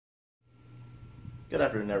Good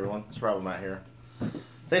afternoon, everyone. It's Rob Matt here.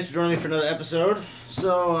 Thanks for joining me for another episode.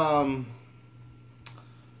 So,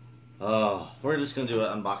 we're just going to do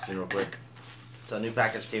an unboxing real quick. So, a new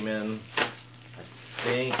package came in. I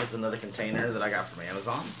think it's another container that I got from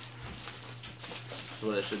Amazon. That's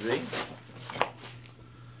what it should be.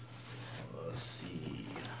 Let's see.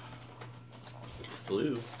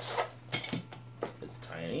 Blue. It's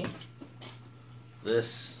tiny.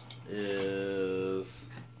 This is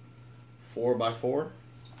 4x4.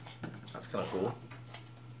 That's kind of cool.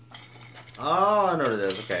 Oh, I know what it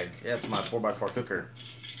is. Okay. Yeah, it's my 4x4 cooker.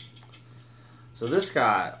 So this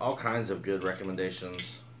got all kinds of good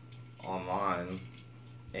recommendations online,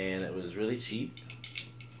 and it was really cheap.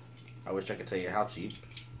 I wish I could tell you how cheap.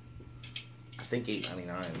 I think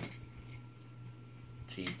 $8.99.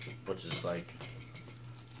 Cheap, which is like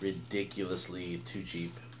ridiculously too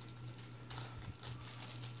cheap.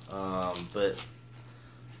 But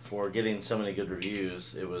for getting so many good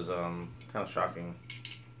reviews, it was kind of shocking,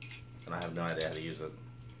 and I have no idea how to use it.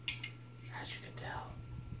 As you can tell,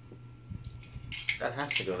 that has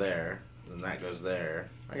to go there, then that goes there.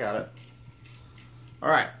 I got it. All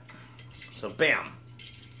right, so bam.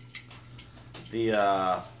 The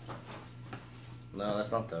no,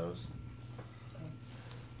 that's not those.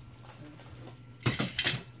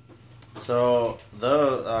 So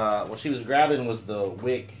what she was grabbing was the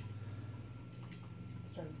wick.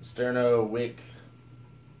 Sterno wick,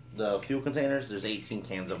 the fuel containers. There's 18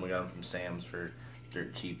 cans of them. We got them from Sam's for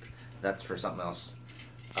dirt cheap. That's for something else.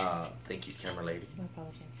 Thank you, camera lady. My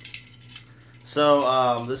apologies.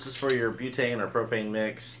 So this is for your butane or propane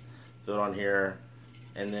mix. Throw it on here,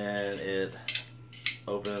 and then it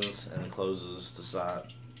opens and closes to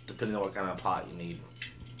side, depending on what kind of pot you need.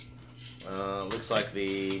 Looks like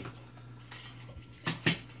the,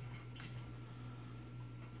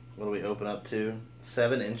 what do we open up to?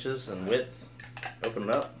 7 inches in width. Open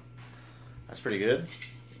it up. That's pretty good.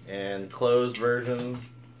 And closed version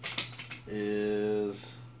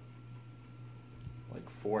is like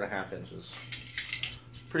 4.5 inches.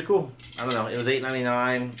 Pretty cool. I don't know. It was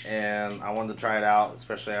 $8.99, and I wanted to try it out,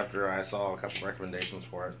 especially after I saw a couple recommendations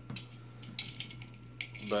for it.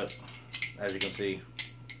 But as you can see,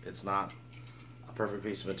 it's not a perfect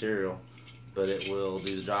piece of material, but it will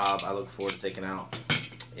do the job. I look forward to taking out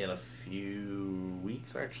in a few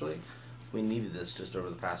weeks. Actually, we needed this just over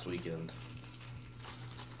the past weekend.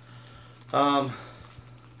 We'll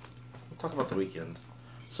talk about the weekend.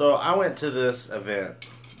 So I went to this event,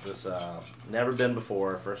 this never been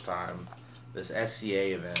before, first time, this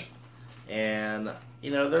SCA event, and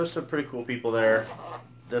you know, there's some pretty cool people there.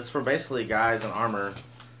 That's for basically guys in armor,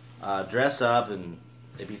 dress up and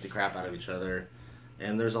they beat the crap out of each other,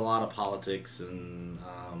 and there's a lot of politics, and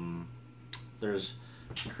there's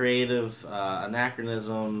creative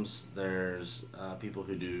anachronisms. There's people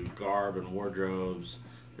who do garb and wardrobes.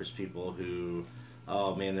 There's people who,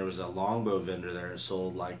 oh man, there was a longbow vendor there that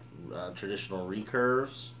sold like traditional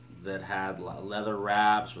recurves that had leather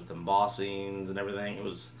wraps with embossings and everything. It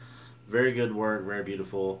was very good work, very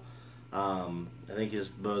beautiful. I think his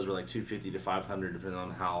bows were like $250 to $500, depending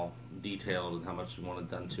on how detailed and how much you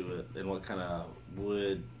wanted done to it and what kind of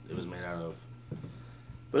wood it was made out of.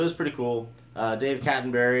 But it was pretty cool. Dave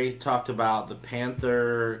Cattenberry talked about the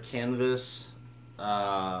Panther canvas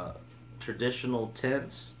traditional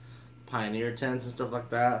tents, pioneer tents and stuff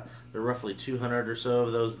like that. There are roughly 200 or so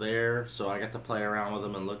of those there, so I got to play around with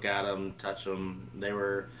them and look at them, touch them. They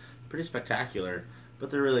were pretty spectacular,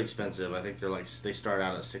 but they're really expensive. I think they start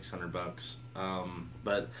out at $600.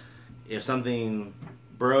 But if something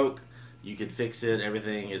broke, you could fix it.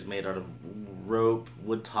 Everything is made out of rope,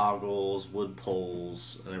 wood toggles, wood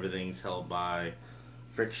poles, and everything's held by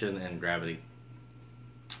friction and gravity.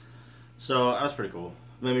 So that was pretty cool.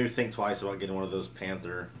 Made me think twice about getting one of those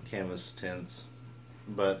Panther canvas tents,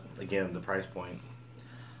 but again, the price point.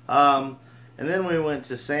 And then we went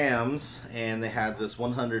to Sam's, and they had this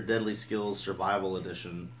 100 Deadly Skills Survival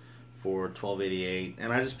Edition for $12.88,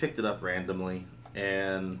 and I just picked it up randomly,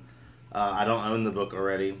 and I don't own the book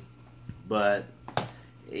already, but I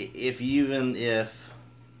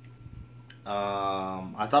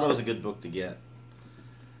thought it was a good book to get.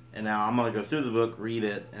 And now I'm going to go through the book, read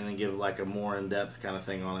it, and then give like a more in-depth kind of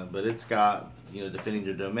thing on it. But it's got, you know, defending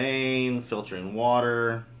your domain, filtering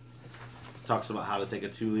water. It talks about how to take a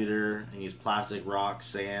 2-liter and use plastic, rocks,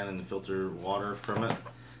 sand, and filter water from it.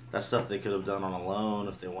 That's stuff they could have done on a loan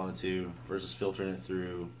if they wanted to, versus filtering it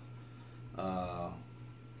through, well,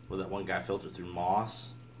 that one guy filtered through moss.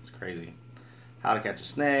 It's crazy. How to catch a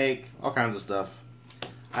snake, all kinds of stuff.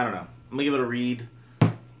 I don't know. I'm going to give it a read,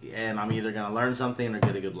 and I'm either going to learn something or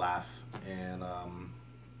get a good laugh. And,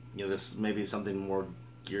 you know, this may be something more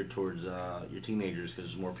geared towards your teenagers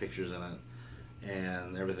because there's more pictures in it,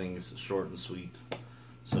 and everything's short and sweet.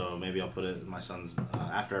 So maybe I'll put it in my son's,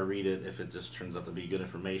 after I read it, if it just turns out to be good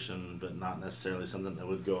information, but not necessarily something that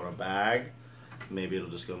would go in a bag, maybe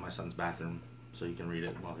it'll just go in my son's bathroom so he can read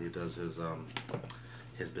it while he does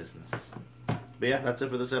his business. But yeah, that's it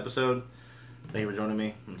for this episode. Thank you for joining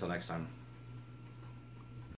me. Until next time.